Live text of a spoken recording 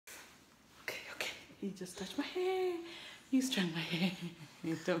You just touched my hair. You strung my hair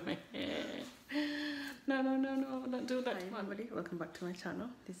into my hair. No, don't do that. Hi everybody, welcome back to my channel.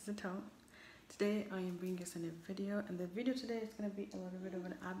 This is Atal. Today I am bringing you guys a new video, and the video today is going to be a little bit of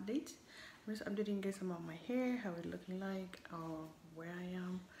an update. I'm just updating you guys about my hair, how it's looking like, or where I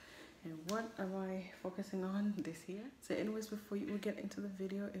am, and what am I focusing on this year. So anyways, before we get into the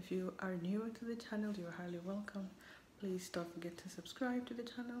video, if you are new to the channel, you are highly welcome. Please don't forget to subscribe to the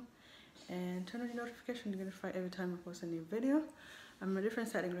channel and turn on your notification to get notified every time I post a new video. I'm in a different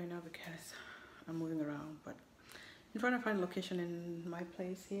setting right now because I'm moving around, but I'm trying to find a location in my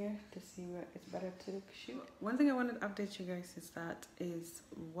place here to see where it's better to shoot. One thing I wanted to update you guys is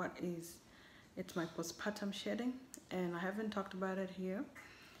it's my postpartum shedding, and I haven't talked about it here,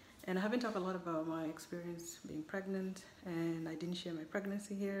 and I haven't talked a lot about my experience being pregnant, and I didn't share my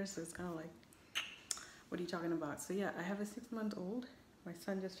pregnancy here, so it's kind of like, what are you talking about? So yeah, I have a 6-month-old. My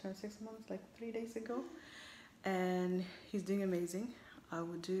son just turned 6 months like 3 days ago, and he's doing amazing. I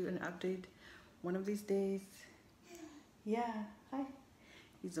will do an update one of these days. Yeah, hi.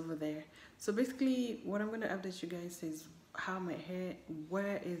 He's over there. So basically what I'm going to update you guys is how my hair,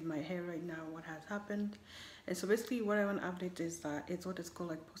 where is my hair right now, what has happened. And so basically what I want to update is that it's what is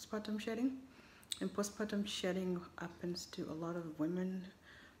called like postpartum shedding. And postpartum shedding happens to a lot of women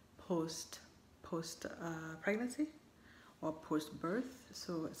post pregnancy or post-birth.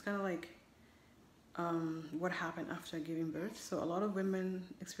 So it's kind of like what happened after giving birth. So a lot of women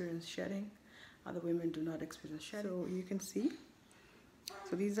experience shedding, other women do not experience shedding. So you can see,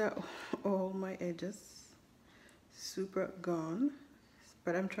 so these are all my edges, super gone,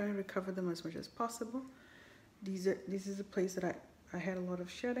 but I'm trying to recover them as much as possible. This is a place that I had a lot of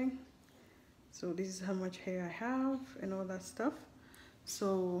shedding, so this is how much hair I have and all that stuff.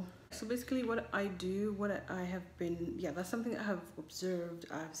 So basically what I do, that's something I have observed.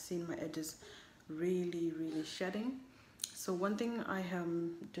 I've seen my edges really shedding. So one thing I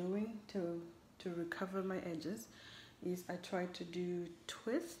am doing to recover my edges is I try to do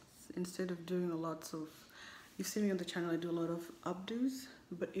twists instead of doing a lot of, you've seen me on the channel, I do a lot of updos,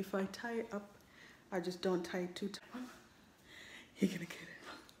 but if I tie it up, I just don't tie it too tight. You're gonna get it.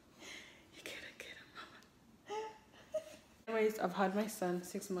 Anyways, I've had my son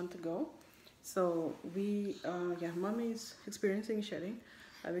 6 months ago, so mommy's experiencing shedding.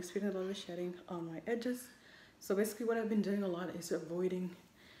 I've experienced a lot of shedding on my edges. So basically what I've been doing a lot is avoiding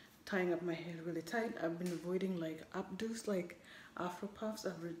tying up my hair really tight. I've been avoiding like updos, like afro puffs.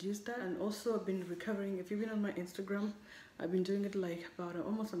 I've reduced that, and also I've been recovering. If you've been on my Instagram, I've been doing it like about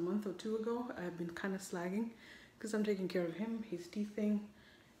almost a month or two ago. I've been kind of slagging because I'm taking care of him. He's teething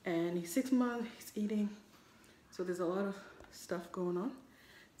and he's 6 months, he's eating. So there's a lot of stuff going on.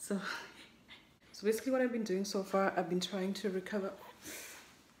 So basically what I've been doing so far, I've been trying to recover.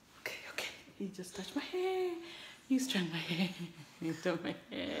 Okay, you just touched my hair. You strung my hair into my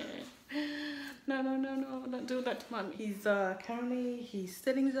hair. No, don't do that, Mom. He's currently, he's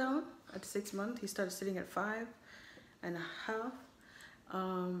sitting down at 6 months. He started sitting at 5 and a half.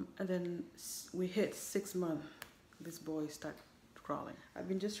 And then we hit 6 months. This boy started crawling. I've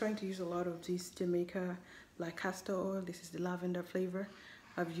been just trying to use a lot of this Jamaica black castor oil. This is the lavender flavor.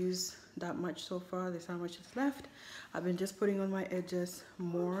 I've used that much so far. This is how much is left. I've been just putting on my edges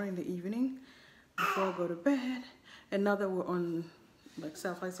more in the evening before I go to bed. And now that we're on like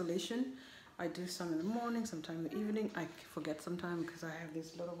self-isolation, I do some in the morning, sometime in the evening. I forget sometimes because I have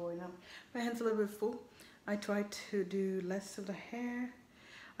this little boy now. My hand's a little bit full. I try to do less of the hair,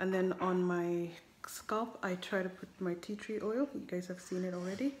 and then on my scalp I try to put my tea tree oil. You guys have seen it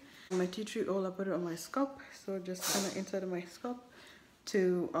already. My tea tree oil, I put it on my scalp, so just kind of inside of my scalp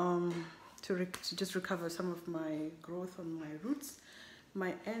to just recover some of my growth on my roots.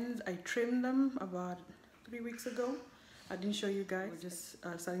 My ends, I trimmed them about 3 weeks ago. I didn't show you guys. We're just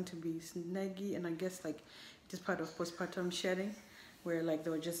starting to be snaggy, and I guess like just part of postpartum shedding, where like they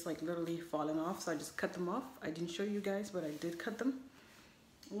were just like literally falling off, so I just cut them off. I didn't show you guys, but I did cut them.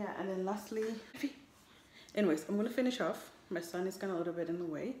 Yeah, and then lastly, anyways, I'm gonna finish off. My son is kind of a little bit in the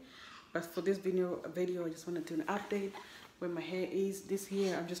way, but for this video I just want to do an update where my hair is this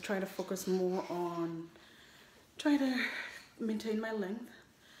year. I'm just trying to focus more on trying to maintain my length,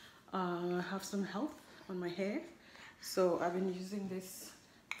 have some health on my hair. So I've been using this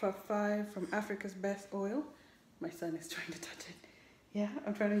Puff 5 from Africa's Best oil. My son is trying to touch it. Yeah,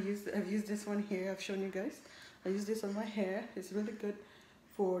 I've used this one here. I've shown you guys. I use this on my hair. It's really good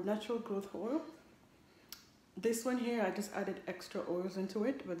for natural growth oil. This one here, I just added extra oils into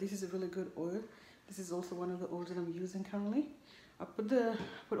it, but this is a really good oil. This is also one of the oils that I'm using currently. I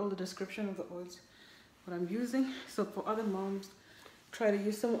put all the description of the oils what I'm using. So for other moms try to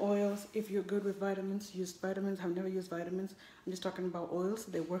use some oils. If you're good with vitamins, use vitamins. I've never used vitamins. I'm just talking about oils.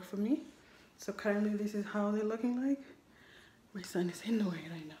 They work for me. So currently this is how they're looking like. My son is in the way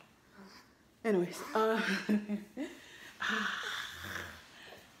right now. Anyways,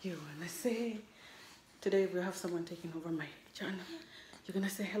 you wanna say, today we have someone taking over my channel. You're gonna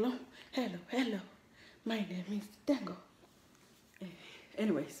say hello, hello, hello. My name is Dango.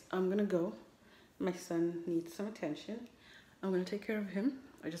 Anyways, I'm gonna go. My son needs some attention. I'm gonna take care of him.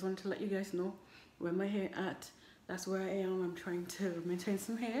 I just wanted to let you guys know where my hair at. That's where I am. I'm trying to maintain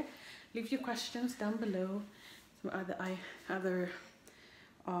some hair. Leave your questions down below. Some other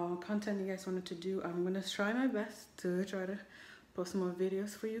content you guys wanted to do. I'm gonna try my best to try to post more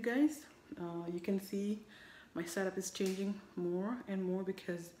videos for you guys. You can see my setup is changing more and more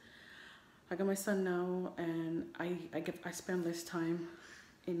because I got my son now, and I spend less time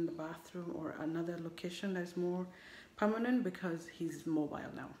in the bathroom or another location that's more permanent because he's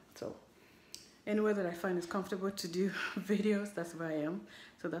mobile now. So anywhere that I find is comfortable to do videos, that's where I am.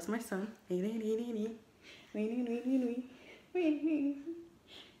 So that's my son.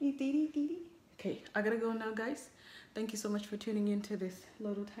 Okay, I gotta go now, guys. Thank you so much for tuning into this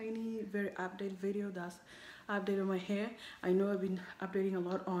little tiny, very updated video. That's update on my hair. I know I've been updating a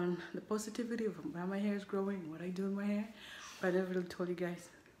lot on the positivity of how my hair is growing, what I do in my hair, but I never really told you guys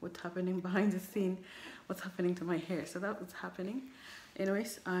what's happening behind the scene, what's happening to my hair. So that was happening.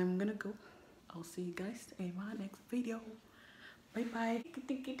 Anyways, I'm gonna go. I'll see you guys in my next video. Bye bye.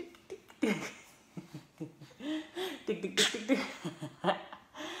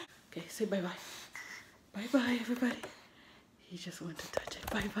 Okay, say bye bye. Bye bye, everybody. He just wanted to touch it.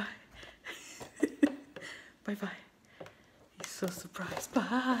 Bye bye. Bye bye. He's so surprised.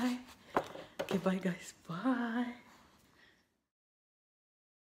 Bye. Okay, bye guys. Bye.